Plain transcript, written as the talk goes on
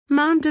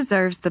Mom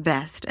deserves the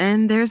best,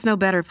 and there's no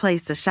better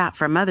place to shop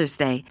for Mother's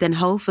Day than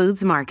Whole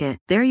Foods Market.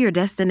 They're your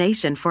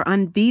destination for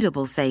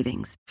unbeatable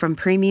savings, from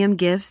premium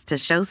gifts to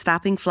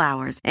show-stopping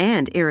flowers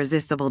and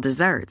irresistible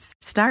desserts.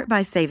 Start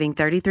by saving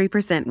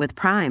 33% with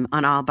Prime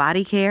on all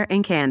body care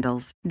and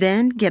candles.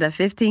 Then get a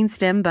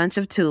 15-stem bunch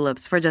of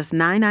tulips for just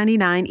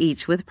 $9.99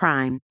 each with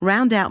Prime.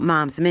 Round out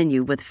Mom's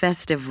menu with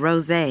festive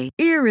rosé,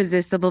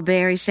 irresistible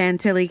berry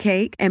chantilly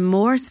cake, and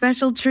more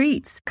special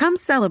treats. Come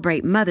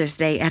celebrate Mother's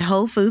Day at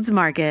Whole Foods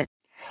Market.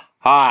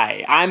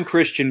 Hi, I'm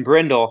Christian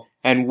Brindle,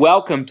 and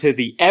welcome to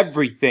the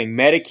Everything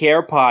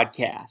Medicare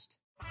podcast.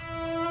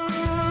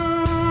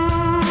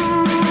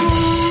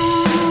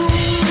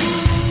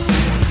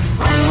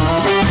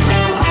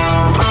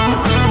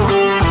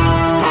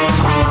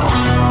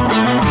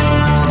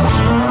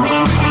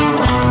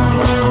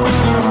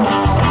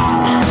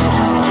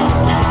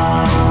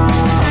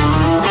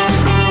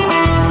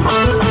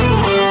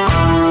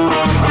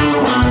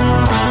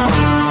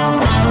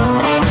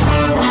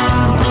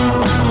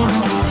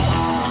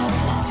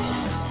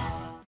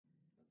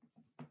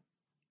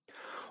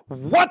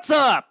 What's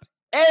up,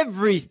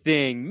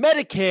 Everything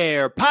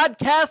Medicare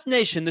Podcast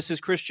Nation? This is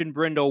Christian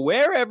Brindle.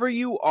 Wherever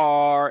you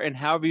are and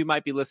however you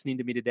might be listening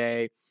to me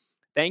today,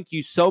 thank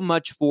you so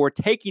much for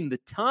taking the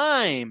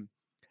time.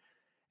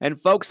 And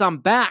folks, I'm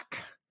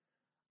back.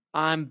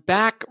 I'm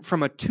back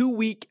from a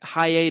 2-week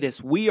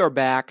hiatus. We are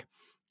back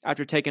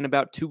after taking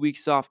about 2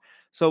 weeks off.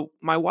 So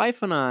my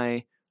wife and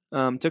I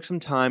took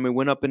some time. We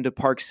went up into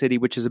Park City,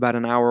 which is about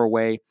an hour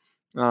away.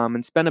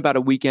 And spent about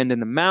a weekend in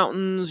the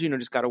mountains,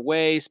 just got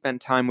away, spent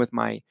time with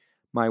my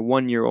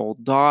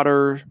 1-year-old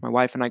daughter. My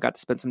wife and I got to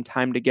spend some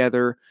time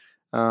together.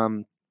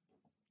 And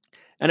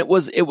it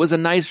was a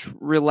nice,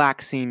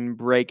 relaxing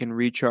break and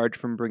recharge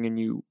from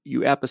bringing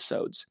you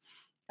episodes.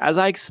 As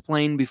I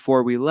explained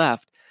before we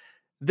left,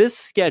 this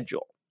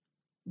schedule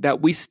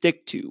that we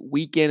stick to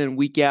week in and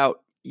week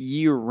out,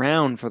 year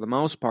round for the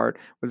most part,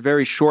 with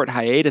very short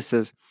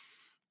hiatuses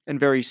and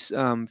very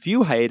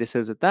few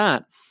hiatuses at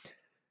that,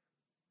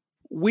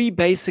 we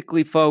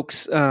basically,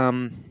 folks,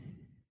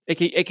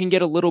 it can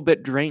get a little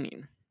bit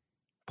draining,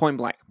 point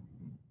blank.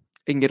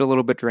 It can get a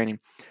little bit draining.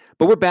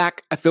 But we're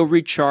back. I feel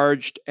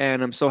recharged,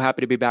 and I'm so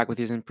happy to be back with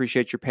you and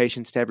appreciate your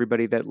patience to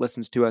everybody that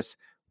listens to us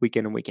week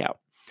in and week out.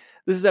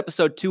 This is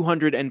episode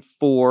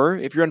 204.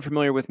 If you're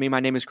unfamiliar with me,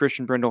 my name is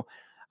Christian Brindle.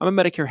 I'm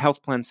a Medicare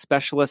health plan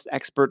specialist,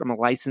 expert. I'm a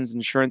licensed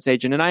insurance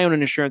agent, and I own an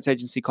insurance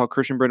agency called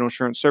Christian Brindle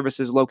Insurance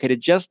Services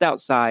located just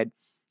outside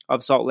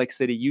of Salt Lake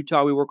City,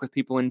 Utah. We work with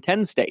people in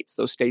 10 states,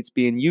 those states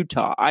being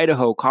Utah,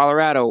 Idaho,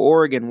 Colorado,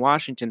 Oregon,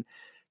 Washington,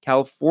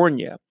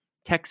 California,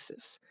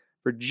 Texas,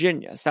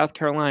 Virginia, South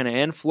Carolina,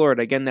 and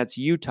Florida. Again, that's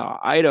Utah,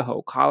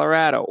 Idaho,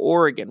 Colorado,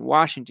 Oregon,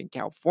 Washington,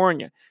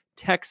 California,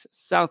 Texas,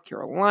 South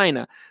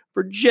Carolina,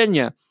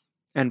 Virginia,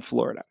 and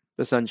Florida,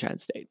 the Sunshine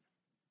State.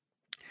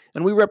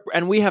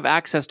 And we have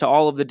access to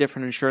all of the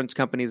different insurance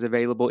companies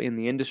available in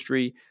the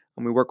industry.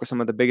 And we work with some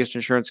of the biggest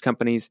insurance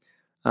companies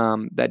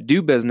that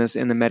do business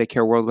in the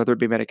Medicare world, whether it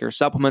be Medicare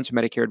Supplements or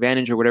Medicare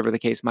Advantage or whatever the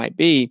case might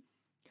be.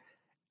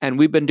 And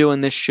we've been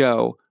doing this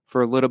show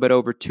for a little bit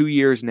over 2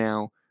 years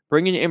now,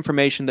 bringing you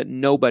information that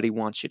nobody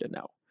wants you to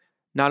know.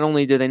 Not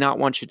only do they not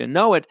want you to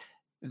know it,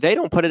 they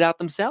don't put it out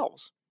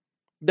themselves.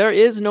 There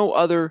is no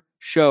other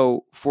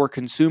show for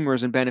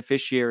consumers and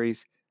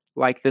beneficiaries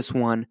like this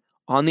one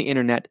on the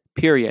internet,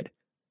 period,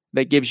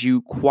 that gives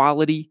you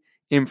quality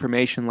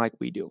information like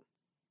we do.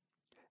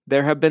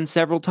 There have been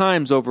several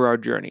times over our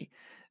journey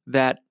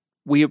that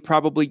we have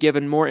probably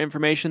given more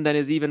information than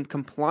is even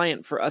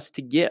compliant for us to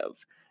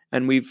give.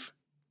 And we've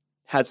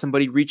had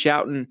somebody reach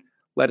out and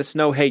let us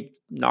know, hey,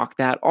 knock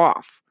that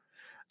off.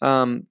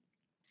 And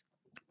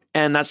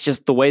that's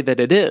just the way that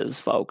it is,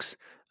 folks.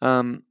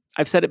 I've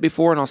said it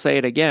before and I'll say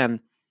it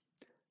again.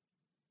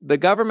 The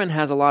government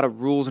has a lot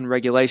of rules and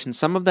regulations.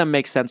 Some of them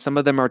make sense. Some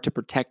of them are to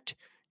protect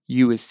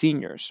you as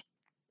seniors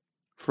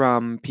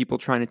from people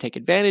trying to take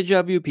advantage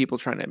of you, people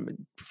trying to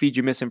feed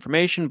you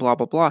misinformation, blah,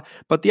 blah, blah.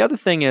 But the other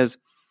thing is,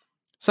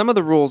 some of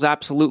the rules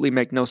absolutely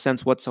make no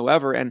sense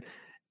whatsoever, and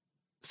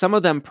some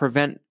of them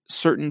prevent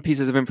certain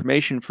pieces of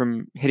information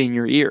from hitting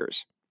your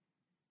ears.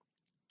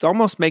 It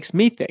almost makes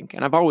me think,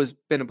 and I've always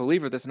been a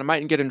believer of this, and I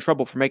might get in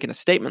trouble for making a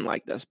statement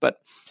like this, but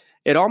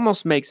it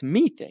almost makes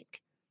me think,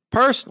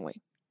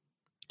 personally,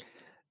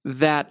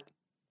 that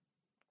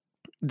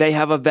they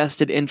have a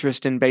vested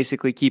interest in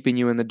basically keeping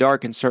you in the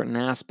dark in certain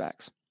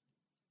aspects.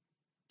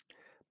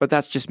 But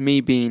that's just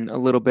me being a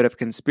little bit of a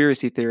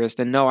conspiracy theorist.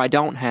 And no, I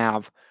don't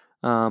have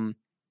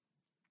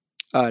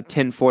a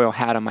tinfoil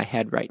hat on my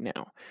head right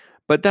now.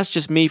 But that's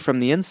just me from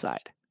the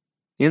inside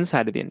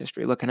of the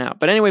industry looking out.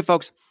 But anyway,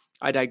 folks,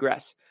 I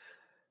digress.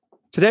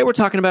 Today we're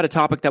talking about a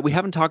topic that we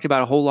haven't talked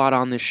about a whole lot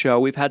on this show.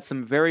 We've had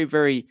some very,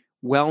 very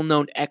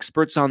well-known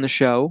experts on the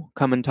show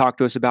come and talk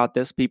to us about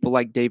this. People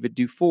like David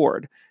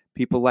Duford,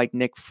 people like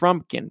Nick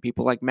Frumpkin,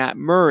 people like Matt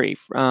Murray.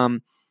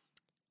 And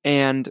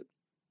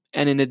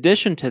in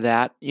addition to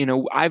that,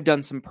 I've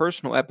done some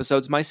personal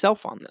episodes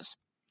myself on this.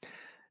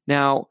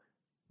 Now,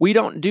 we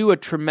don't do a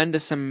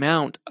tremendous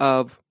amount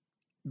of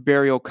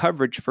burial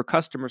coverage for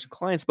customers and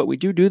clients, but we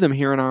do them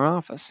here in our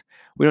office.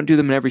 We don't do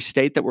them in every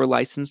state that we're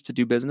licensed to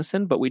do business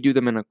in, but we do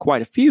them in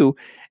quite a few.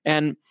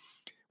 And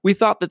we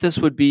thought that this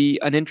would be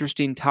an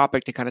interesting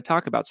topic to kind of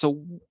talk about.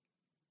 So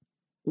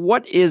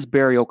what is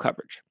burial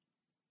coverage?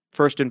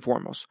 First and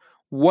foremost,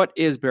 what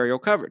is burial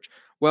coverage?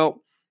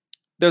 Well,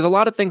 there's a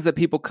lot of things that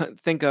people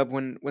think of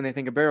when they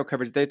think of burial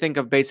coverage. They think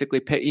of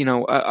basically,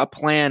 a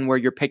plan where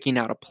you're picking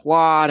out a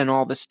plot and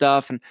all this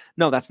stuff. And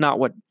no, that's not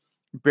what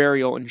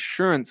burial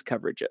insurance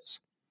coverage is.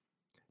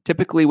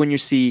 Typically, when you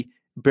see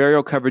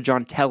burial coverage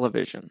on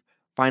television,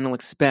 final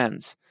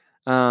expense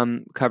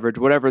coverage,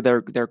 whatever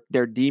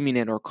they're deeming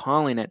it or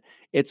calling it,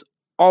 it's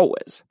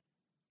always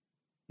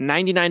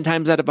 99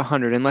 times out of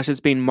 100, unless it's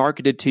being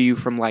marketed to you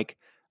from like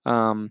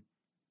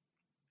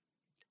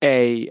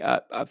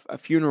a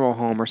funeral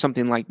home or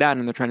something like that,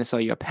 and they're trying to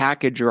sell you a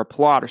package or a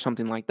plot or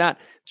something like that.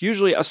 It's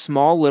usually a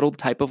small little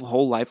type of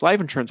whole life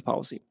insurance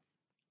policy.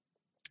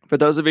 For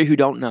those of you who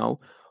don't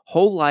know,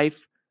 whole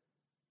life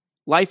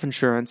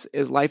insurance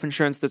is life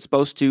insurance that's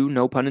supposed to,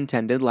 no pun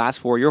intended, last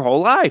for your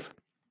whole life.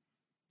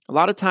 A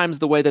lot of times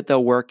the way that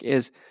they'll work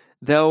is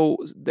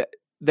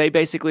they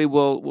basically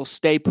will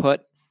stay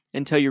put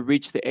until you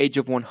reach the age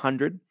of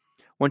 100.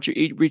 Once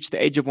you reach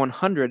the age of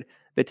 100,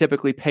 they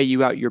typically pay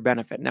you out your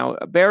benefit. Now,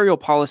 a burial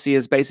policy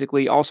is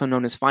basically also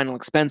known as final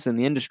expense in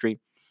the industry.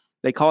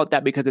 They call it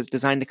that because it's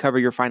designed to cover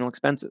your final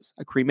expenses,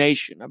 a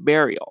cremation, a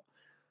burial,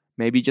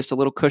 maybe just a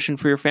little cushion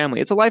for your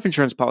family. It's a life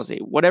insurance policy.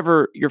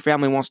 Whatever your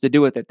family wants to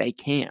do with it, they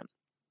can.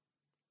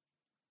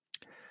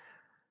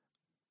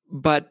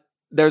 But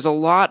there's a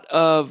lot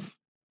of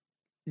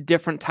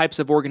different types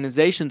of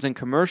organizations and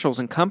commercials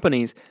and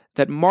companies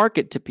that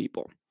market to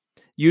people.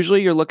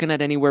 Usually you're looking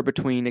at anywhere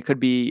between, it could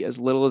be as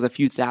little as a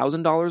few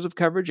 $1,000s of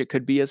coverage. It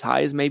could be as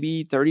high as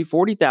maybe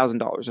 $30,000,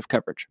 $40,000 of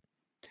coverage.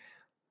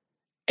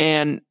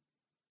 And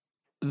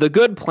the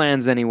good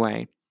plans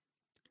anyway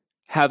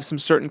have some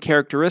certain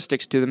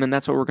characteristics to them, and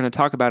that's what we're going to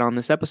talk about on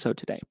this episode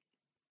today.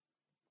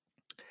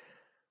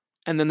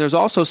 And then there's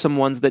also some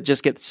ones that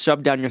just get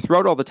shoved down your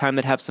throat all the time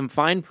that have some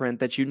fine print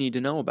that you need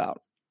to know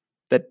about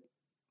that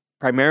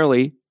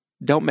primarily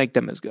don't make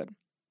them as good.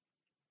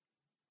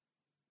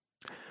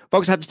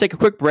 Folks, I have to take a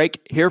quick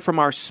break, hear from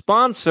our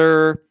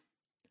sponsor,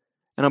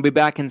 and I'll be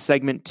back in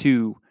segment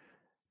 2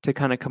 to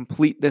kind of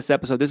complete this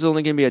episode. This is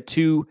only going to be a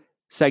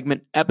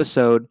 2-segment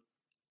episode,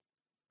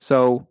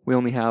 so we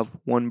only have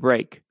one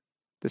break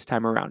this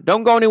time around.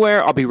 Don't go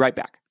anywhere. I'll be right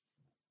back.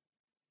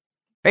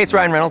 Hey, it's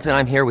Ryan Reynolds, and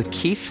I'm here with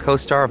Keith,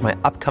 co-star of my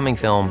upcoming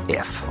film,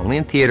 If, only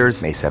in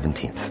theaters May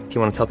 17th. Do you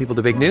want to tell people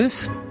the big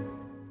news?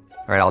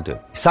 All right, I'll do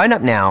it. Sign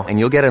up now and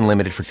you'll get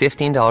unlimited for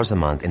 $15 a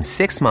month and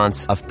 6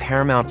 months of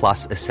Paramount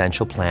Plus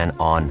Essential Plan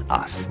on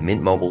us.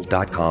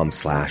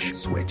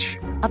 MintMobile.com/switch.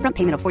 Upfront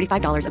payment of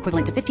 $45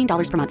 equivalent to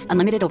 $15 per month.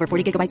 Unlimited over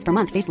 40 gigabytes per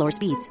month. Face lower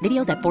speeds.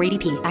 Videos at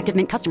 480p. Active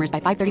Mint customers by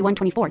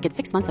 531.24 get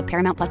 6 months of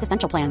Paramount Plus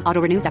Essential Plan. Auto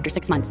renews after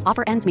 6 months.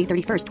 Offer ends May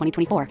 31st,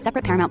 2024.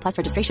 Separate Paramount Plus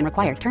registration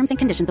required. Terms and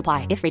conditions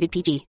apply if rated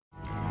PG.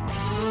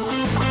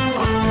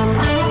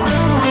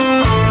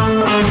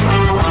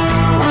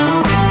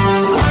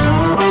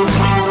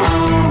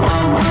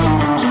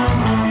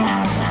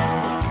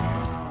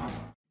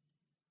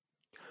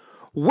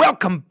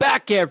 Welcome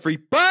back,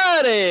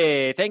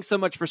 everybody. Thanks so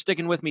much for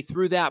sticking with me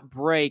through that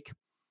break.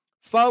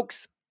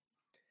 Folks,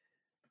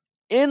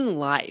 in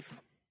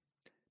life,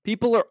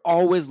 people are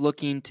always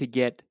looking to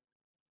get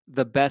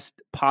the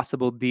best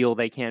possible deal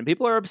they can.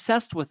 People are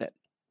obsessed with it.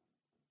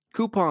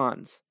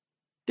 Coupons,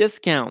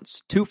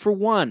 discounts, 2 for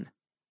 1,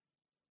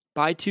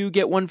 buy 2,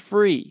 get 1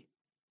 free.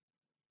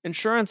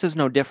 Insurance is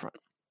no different.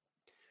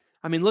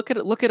 I mean, look at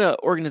an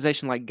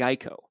organization like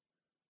Geico.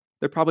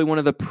 They're probably one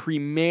of the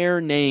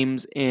premier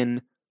names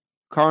in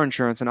car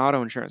insurance and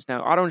auto insurance.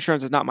 Now, auto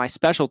insurance is not my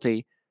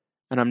specialty,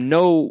 and I'm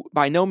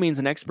by no means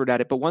an expert at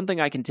it. But one thing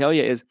I can tell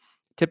you is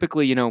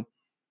typically,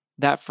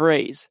 that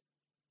phrase,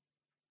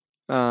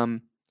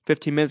 15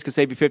 minutes could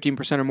save you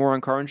 15% or more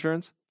on car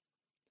insurance.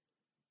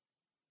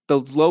 The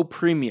low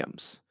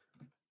premiums.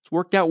 It's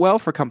worked out well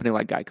for a company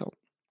like Geico.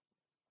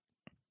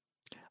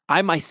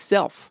 I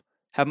myself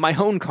have my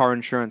own car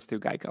insurance through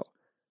Geico.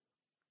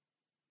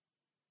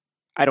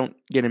 I don't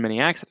get in many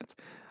accidents.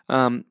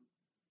 But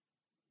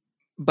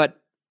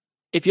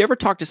if you ever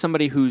talk to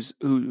somebody who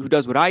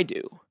does what I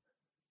do,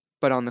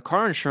 but on the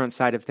car insurance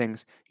side of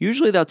things,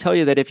 usually they'll tell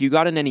you that if you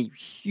got in any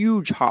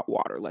huge hot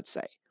water, let's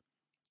say,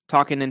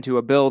 talking into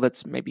a bill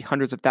that's maybe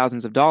hundreds of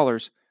thousands of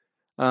dollars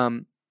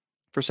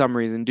for some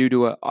reason due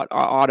to an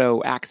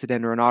auto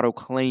accident or an auto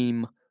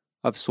claim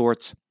of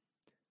sorts,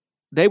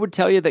 they would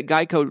tell you that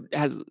Geico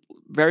has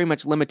very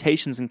much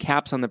limitations and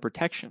caps on the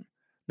protection.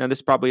 Now,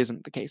 this probably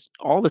isn't the case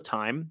all the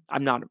time.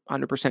 I'm not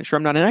 100% sure.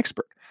 I'm not an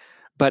expert.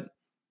 But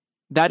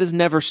that has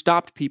never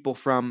stopped people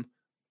from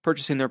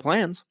purchasing their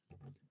plans.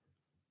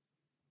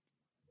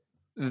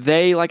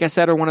 They, like I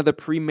said, are one of the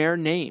premier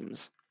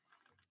names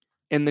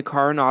in the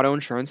car and auto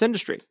insurance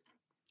industry.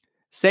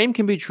 Same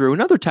can be true in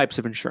other types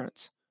of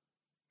insurance.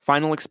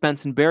 Final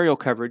expense and burial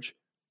coverage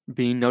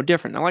being no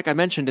different. Now, like I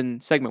mentioned in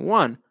segment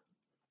 1,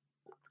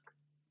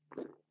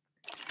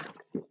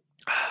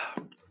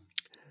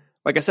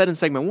 Like I said in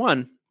segment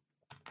 1,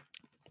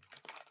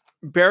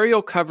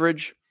 burial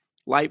coverage,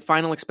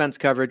 final expense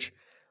coverage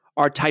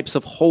are types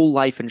of whole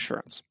life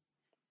insurance.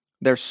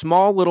 They're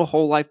small little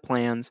whole life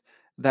plans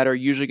that are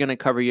usually going to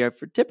cover you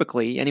for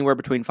typically anywhere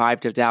between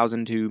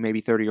 $5,000 to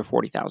maybe $30,000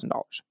 or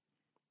 $40,000.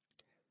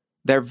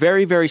 They're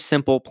very, very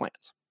simple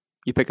plans.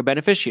 You pick a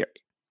beneficiary.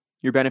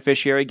 Your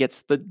beneficiary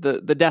gets the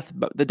death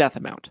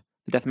amount.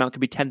 The death amount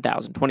could be $10,000,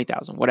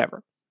 $20,000,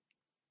 whatever.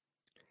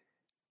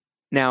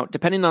 Now,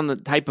 depending on the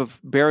type of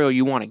burial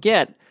you want to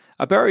get,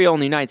 a burial in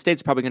the United States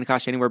is probably going to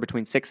cost you anywhere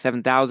between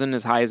 $6,000, $7,000,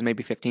 as high as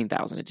maybe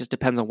 $15,000. It just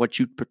depends on what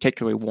you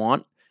particularly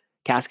want.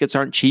 Caskets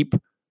aren't cheap.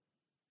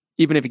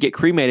 Even if you get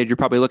cremated, you're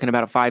probably looking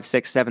about $5,000,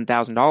 $6,000,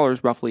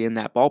 $7,000, roughly in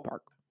that ballpark.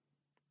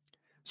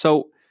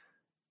 So,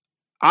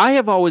 I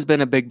have always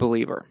been a big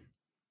believer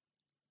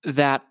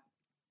that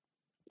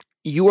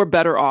you are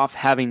better off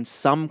having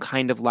some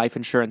kind of life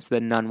insurance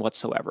than none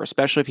whatsoever,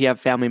 especially if you have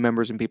family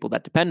members and people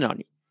that depend on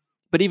you.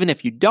 But even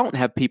if you don't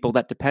have people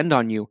that depend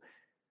on you,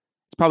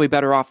 it's probably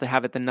better off to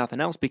have it than nothing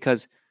else,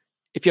 because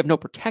if you have no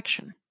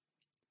protection,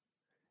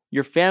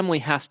 your family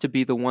has to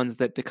be the ones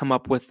that to come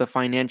up with the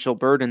financial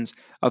burdens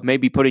of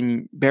maybe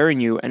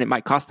burying you, and it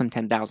might cost them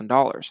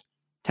 $10,000.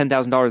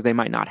 $10,000 they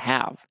might not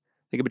have.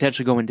 They could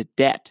potentially go into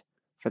debt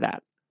for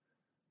that.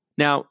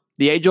 Now,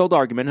 the age-old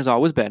argument has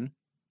always been,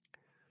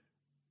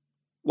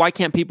 why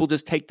can't people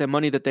just take the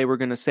money that they were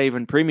going to save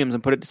in premiums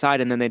and put it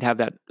aside, and then they'd have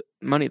that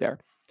money there?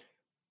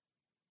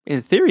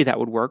 In theory, that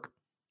would work.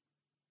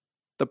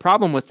 The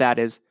problem with that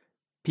is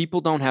people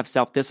don't have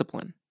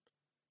self-discipline.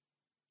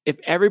 If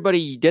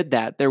everybody did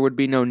that, there would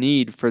be no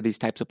need for these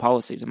types of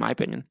policies, in my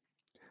opinion.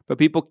 But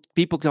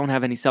people don't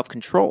have any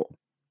self-control.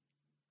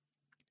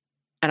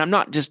 And I'm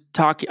not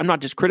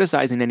just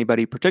criticizing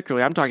anybody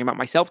particularly. I'm talking about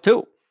myself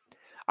too.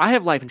 I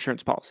have life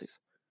insurance policies.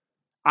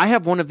 I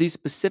have one of these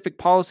specific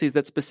policies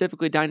that's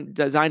specifically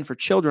designed for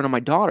children on my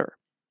daughter.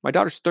 My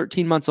daughter's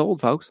 13 months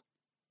old, folks.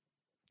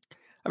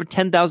 I have a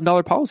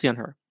 $10,000 policy on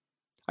her.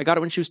 I got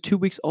it when she was 2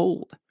 weeks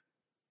old.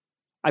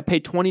 I pay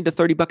 $20 to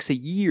 $30 a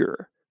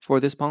year for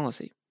this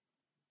policy.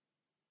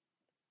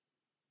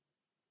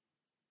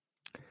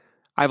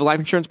 I have a life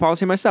insurance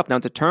policy myself. Now,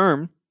 it's a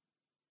term,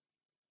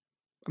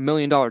 $1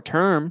 million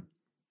term.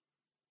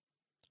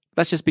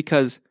 That's just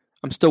because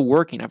I'm still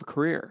working. I have a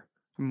career,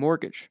 a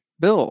mortgage,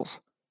 bills.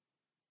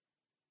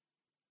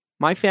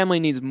 My family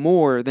needs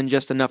more than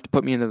just enough to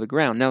put me into the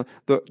ground. Now,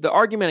 the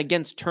argument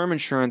against term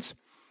insurance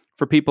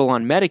for people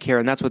on Medicare,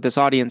 and that's what this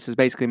audience is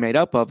basically made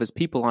up of, is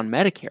people on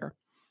Medicare.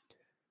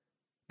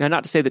 Now,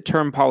 not to say that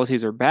term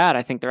policies are bad.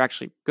 I think they're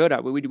actually good.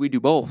 We do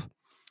both.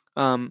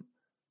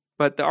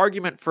 But the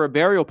argument for a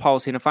burial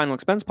policy and a final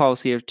expense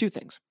policy are two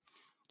things.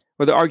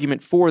 Or the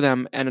argument for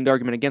them and an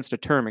argument against a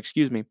term,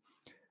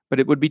 But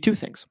it would be two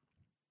things.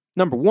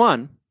 Number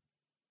one,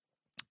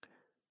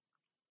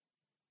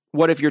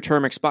 what if your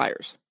term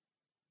expires?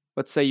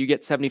 Let's say you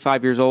get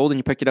 75 years old and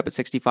you picked it up at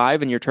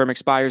 65 and your term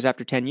expires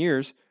after 10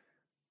 years.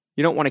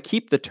 You don't want to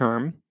keep the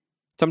term.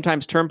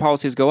 Sometimes term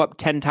policies go up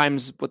 10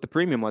 times what the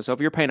premium was. So if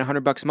you're paying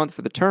 $100 a month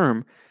for the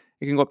term,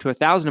 it can go up to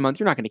 $1,000 a month.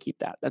 You're not going to keep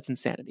that. That's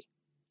insanity.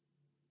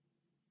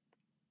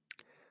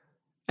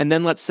 And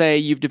then let's say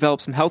you've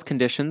developed some health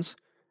conditions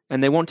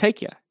and they won't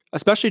take you,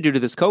 especially due to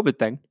this COVID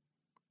thing.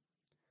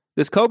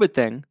 This COVID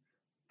thing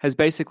has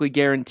basically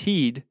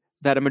guaranteed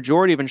that a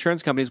majority of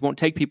insurance companies won't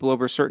take people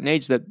over a certain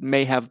age that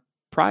may have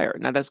prior.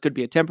 Now, that could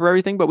be a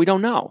temporary thing, but we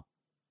don't know.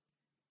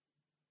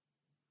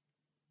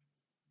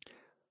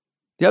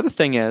 The other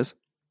thing is,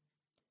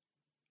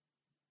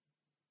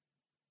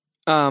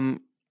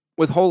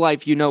 with whole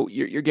life,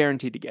 you're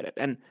guaranteed to get it.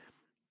 And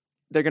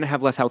they're going to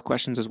have less health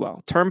questions as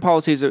well. Term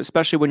policies,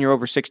 especially when you're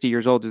over 60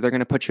 years old, is they're going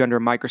to put you under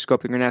a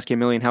microscope. They're going to ask you a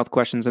million health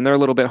questions, and they're a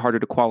little bit harder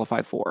to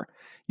qualify for.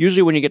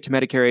 Usually when you get to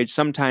Medicare age,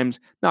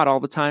 sometimes, not all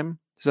the time,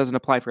 this doesn't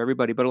apply for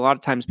everybody, but a lot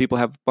of times people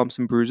have bumps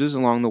and bruises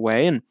along the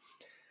way. And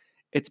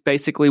it's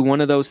basically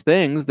one of those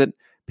things that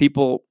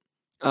people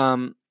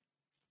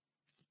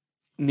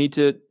need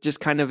to just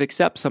kind of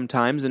accept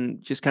sometimes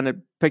and just kind of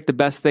pick the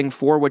best thing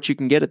for what you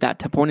can get at that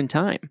point in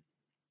time.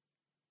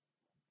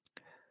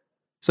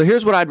 So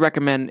here's what I'd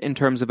recommend in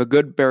terms of a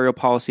good burial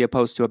policy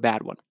opposed to a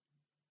bad one.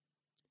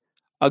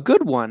 A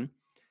good one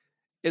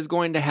is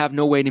going to have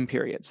no waiting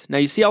periods. Now,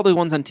 you see all the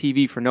ones on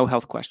TV for no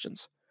health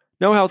questions.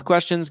 No health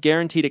questions,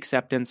 guaranteed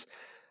acceptance.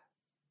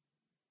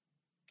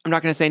 I'm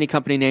not going to say any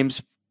company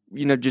names,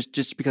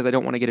 just because I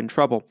don't want to get in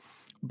trouble.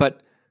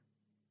 But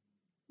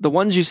the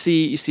ones you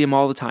see them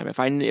all the time.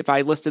 If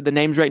I listed the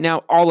names right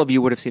now, all of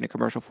you would have seen a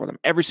commercial for them.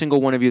 Every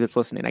single one of you that's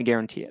listening, I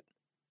guarantee it.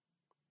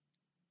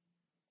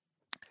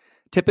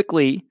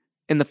 Typically,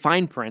 in the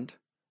fine print,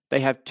 they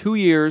have 2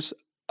 years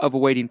of a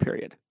waiting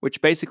period,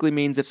 which basically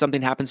means if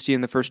something happens to you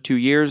in the first 2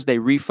 years, they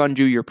refund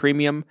you your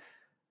premium.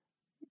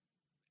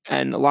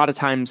 And a lot of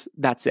times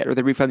that's it, or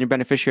they refund your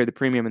beneficiary the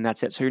premium and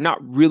that's it. So you're not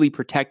really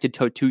protected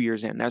till 2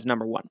 years in. That's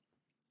number one.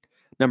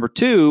 Number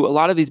two, a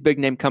lot of these big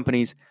name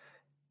companies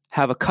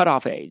have a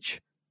cutoff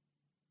age.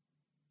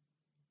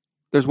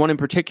 There's one in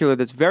particular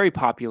that's very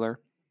popular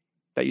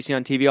that you see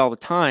on TV all the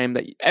time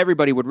that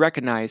everybody would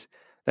recognize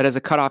that has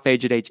a cutoff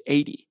age at age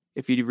 80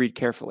 if you read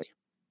carefully.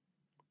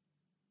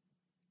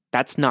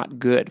 That's not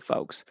good,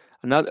 folks.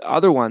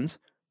 Other ones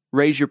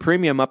raise your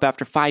premium up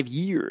after 5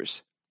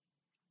 years.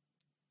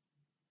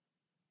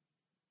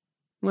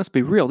 Let's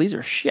be real, these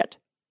are shit.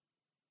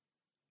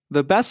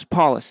 The best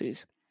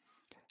policies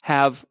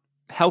have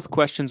health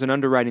questions and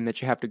underwriting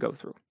that you have to go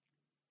through.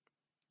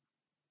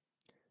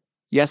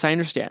 Yes, I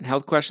understand.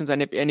 Health questions,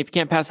 and if you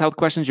can't pass health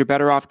questions, you're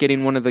better off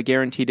getting one of the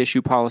guaranteed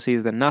issue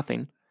policies than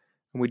nothing.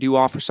 And we do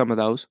offer some of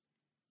those.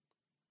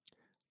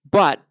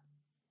 But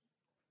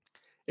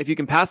if you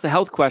can pass the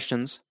health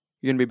questions,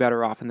 you're going to be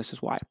better off, and this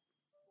is why.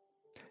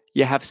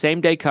 You have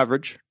same-day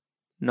coverage,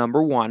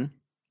 number one.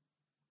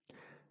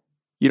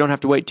 You don't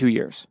have to wait 2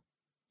 years.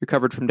 You're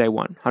covered from day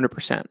one,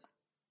 100%.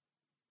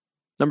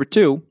 Number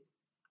two,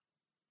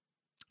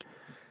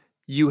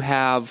 you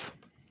have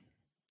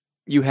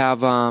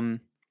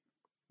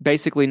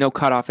basically no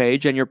cutoff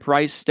age, and your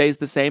price stays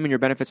the same, and your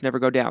benefits never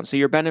go down. So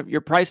your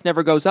price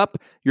never goes up,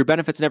 your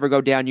benefits never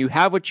go down. You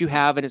have what you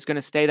have, and it's going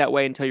to stay that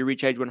way until you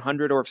reach age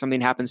 100, or if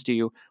something happens to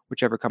you,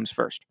 whichever comes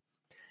first.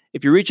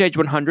 If you reach age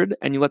 100,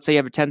 and let's say you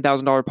have a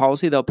 $10,000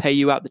 policy, they'll pay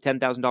you out the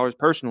 $10,000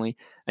 personally,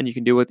 and you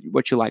can do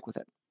what you like with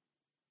it.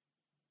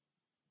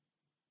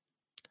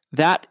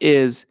 That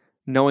is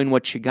knowing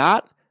what you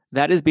got.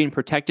 That is being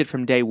protected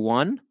from day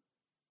one.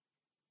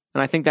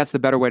 And I think that's the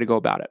better way to go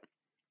about it.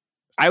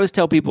 I always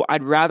tell people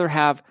I'd rather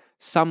have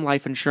some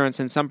life insurance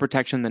and some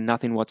protection than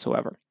nothing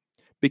whatsoever.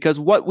 Because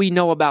what we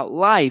know about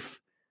life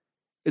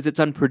is it's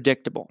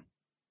unpredictable.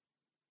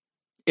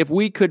 If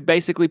we could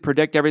basically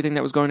predict everything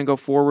that was going to go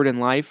forward in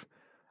life,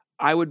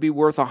 I would be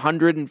worth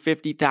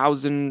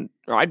 $150,000,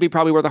 or I'd be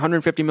probably worth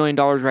 $150 million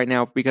right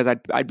now because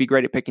I'd be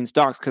great at picking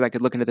stocks because I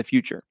could look into the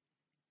future.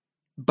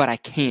 But I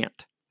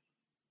can't.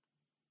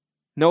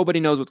 Nobody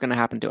knows what's going to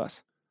happen to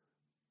us.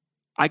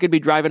 I could be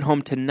driving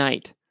home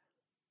tonight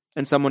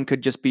and someone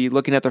could just be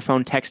looking at their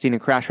phone, texting, and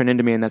crash right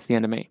into me, and that's the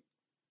end of me.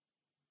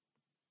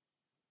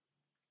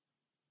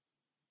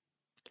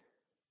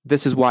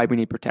 This is why we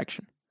need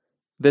protection.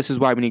 This is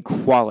why we need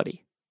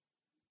quality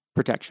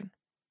protection.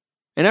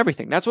 And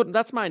everything.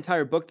 That's my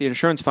entire book, The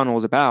Insurance Funnel,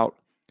 is about.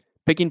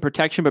 Picking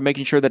protection, but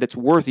making sure that it's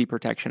worthy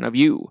protection of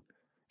you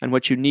and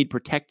what you need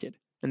protected.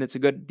 And it's a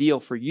good deal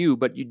for you,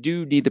 but you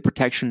do need the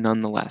protection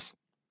nonetheless.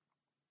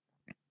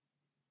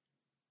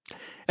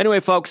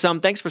 Anyway, folks,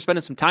 thanks for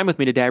spending some time with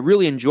me today. I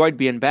really enjoyed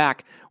being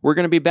back. We're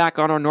going to be back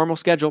on our normal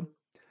schedule.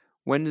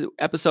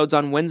 Episodes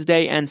on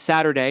Wednesday and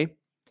Saturday.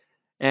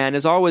 And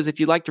as always, if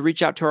you'd like to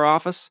reach out to our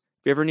office,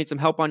 if you ever need some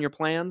help on your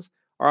plans,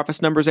 our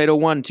office number is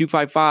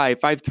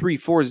 801-255-5340,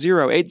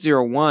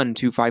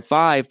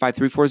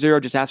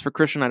 801-255-5340. Just ask for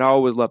Christian. I'd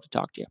always love to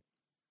talk to you.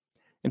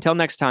 Until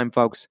next time,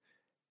 folks,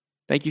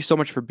 thank you so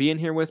much for being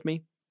here with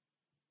me.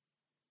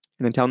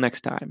 And until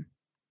next time,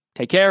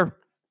 take care.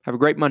 Have a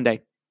great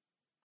Monday.